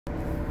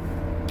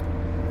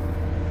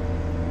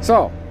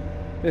So,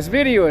 this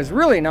video is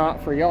really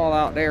not for y'all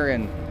out there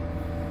in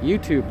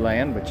YouTube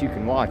land, but you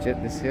can watch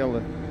it.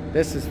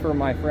 This is for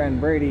my friend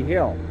Brady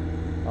Hill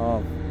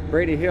of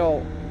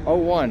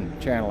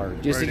Bradyhill1 channel, or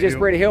just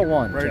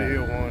Bradyhill1.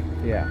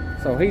 Bradyhill1. Yeah.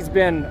 So he's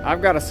been.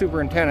 I've got a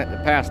superintendent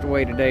that passed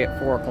away today at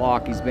 4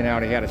 o'clock. He's been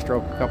out. He had a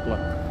stroke a couple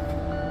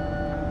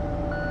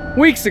of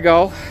weeks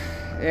ago,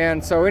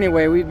 and so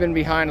anyway, we've been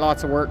behind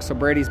lots of work. So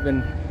Brady's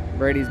been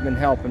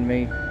helping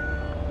me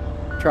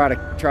try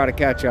to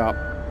catch up.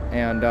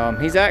 And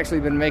he's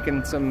actually been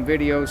making some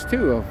videos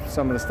too of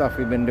some of the stuff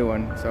we've been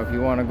doing. So if you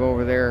want to go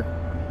over there,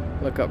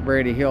 look up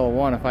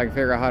Bradyhill1. If I can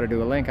figure out how to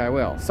do a link, I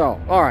will.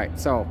 So, alright,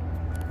 so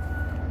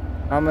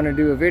I'm going to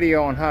do a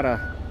video on how to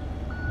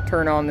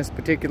turn on this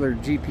particular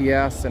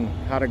GPS and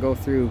how to go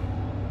through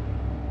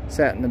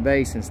setting the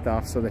base and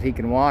stuff so that he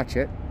can watch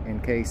it in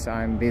case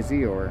I'm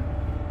busy or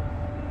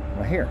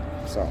I'm here.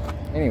 So,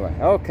 anyway,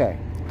 okay.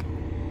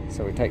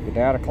 So we take the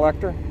data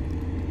collector,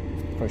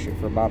 push it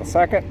for about a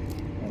second,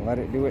 and let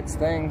it do its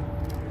thing.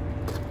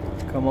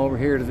 Come over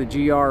here to the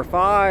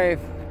GR5,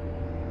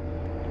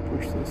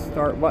 push the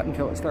start button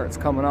until it starts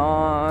coming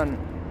on.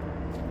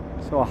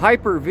 So a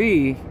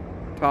Hyper-V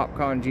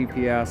Topcon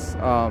GPS,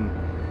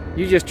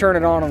 you just turn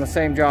it on the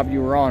same job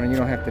you were on and you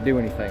don't have to do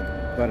anything.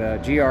 But a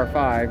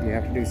GR5, you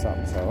have to do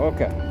something. So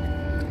okay.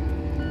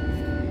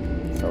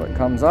 So it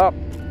comes up.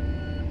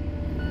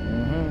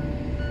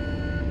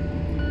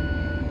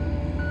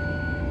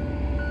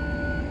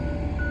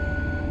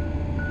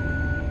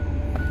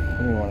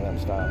 Give me one of them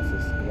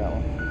styluses. You got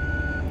one?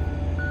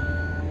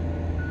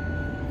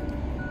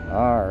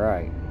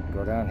 Alright.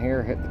 Go down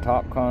here, hit the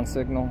Topcon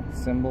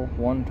symbol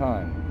one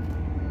time.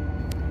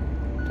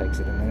 Takes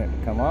it a minute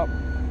to come up.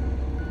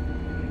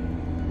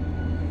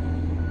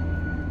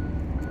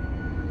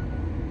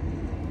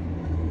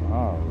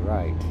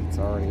 Alright. It's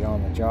already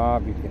on the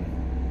job. You can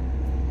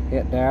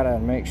hit data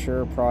and make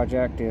sure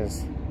project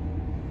is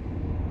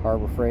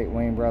Harbor Freight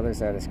Wayne Brothers.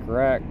 That is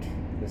correct.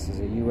 This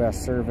is a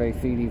U.S. survey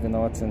feed, even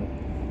though it's in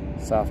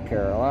South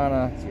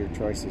Carolina. Your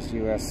choice is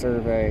U.S.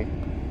 survey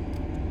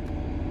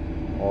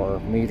or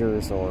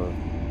meters or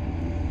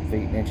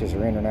feet and inches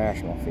or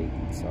international feet.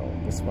 So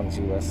this one's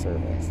U.S.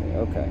 survey. Say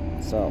okay.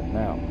 So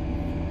now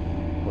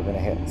we're going to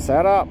hit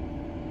setup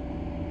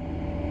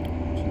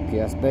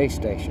GPS base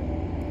station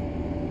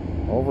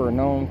over a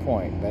known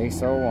point,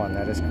 base 01.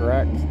 That is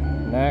correct.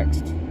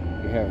 Next,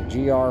 you have a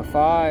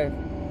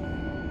GR5.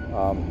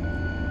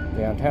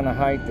 The antenna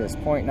height is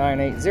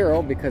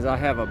 0.980 because I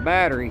have a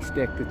battery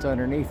stick that's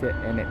underneath it,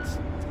 and it's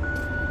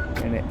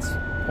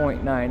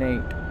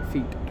 0.98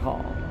 feet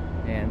tall.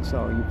 And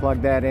so you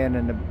plug that in,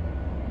 and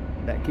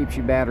that keeps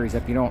your batteries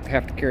up. You don't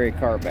have to carry a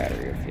car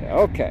battery with you.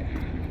 Okay.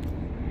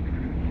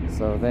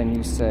 So then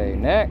you say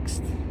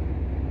next,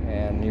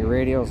 and your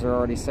radios are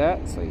already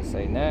set, so you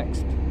say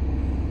next.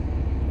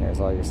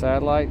 There's all your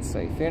satellites.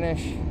 Say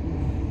finish,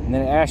 and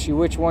then it asks you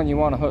which one you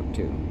want to hook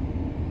to.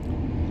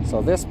 So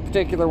this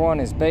particular one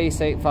is base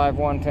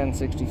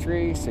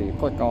 851.1063, so you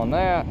click on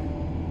that,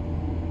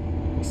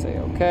 you say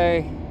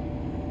okay.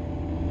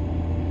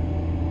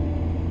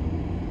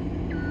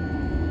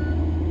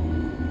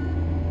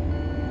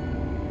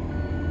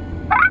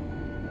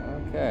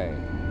 Okay,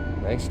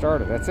 base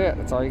started, that's it,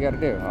 that's all you got to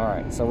do.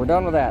 Alright, so we're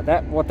done with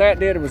that. What that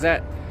did was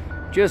that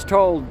just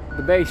told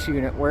the base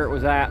unit where it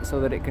was at so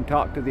that it can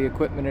talk to the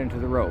equipment into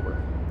the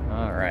rover.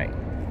 Alright,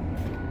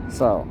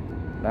 so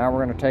now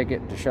we're going to take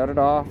it to shut it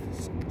off,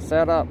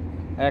 set up,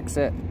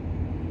 exit,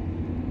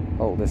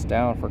 hold this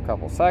down for a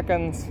couple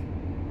seconds.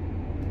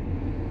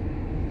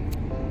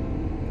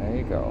 There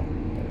you go.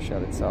 It'll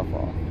shut itself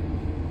off.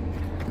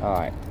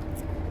 Alright.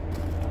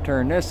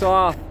 Turn this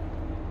off.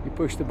 You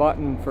push the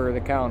button for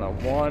the count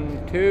of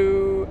 1,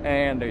 2,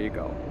 and there you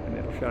go. And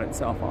it'll shut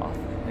itself off.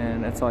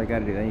 And that's all you got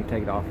to do. Then you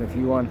take it off. If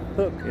you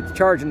unhook, it's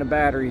charging the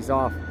batteries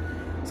off.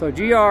 So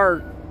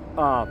GR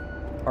are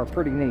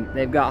pretty neat.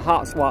 They've got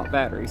hot swap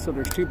batteries, so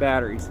there's 2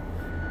 batteries.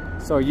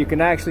 So you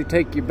can actually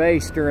take your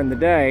base during the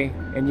day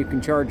and you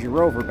can charge your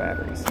rover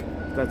batteries.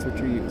 If that's what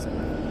you're using.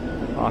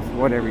 Off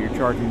whatever you're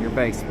charging your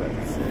base with.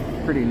 It's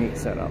a pretty neat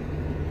setup.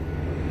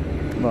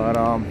 But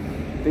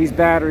these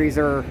batteries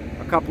are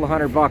a couple of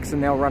 $100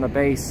 and they'll run a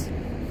base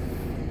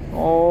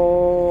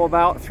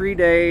about 3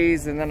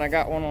 days, and then I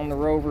got one on the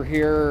rover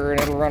here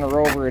and it'll run a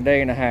rover a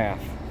day and a half.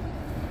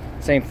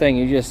 Same thing,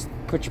 you just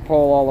put your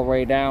pole all the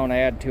way down,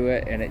 add to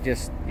it, and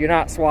you're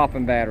not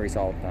swapping batteries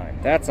all the time.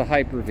 That's a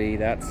Hyper-V.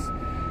 That's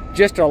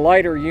just a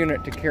lighter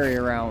unit to carry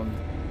around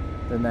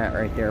than that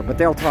right there. But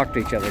they'll talk to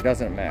each other,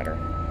 doesn't matter.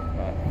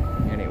 But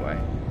anyway,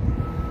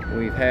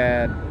 we've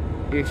had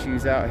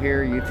issues out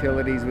here,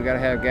 utilities. We got to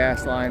have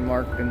gas line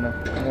marked in the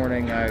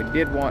morning. I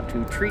did want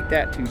to treat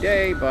that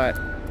today, but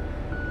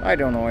I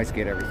don't always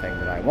get everything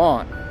that I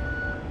want.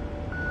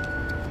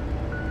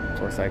 Of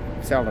course, I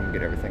seldom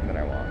get everything that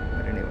I want.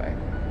 But anyway.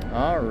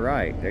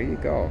 Alright, there you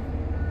go.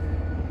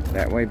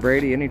 That way,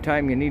 Brady,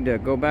 anytime you need to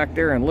go back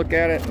there and look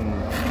at it and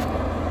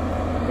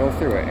go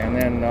through it. And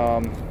then,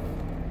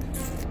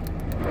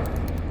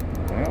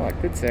 well, I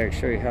could say I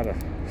show you how to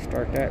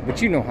Start that.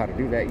 But you know how to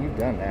do that. You've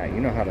done that.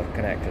 You know how to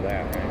connect to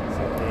that, right?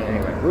 So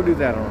anyway, we'll do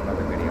that on another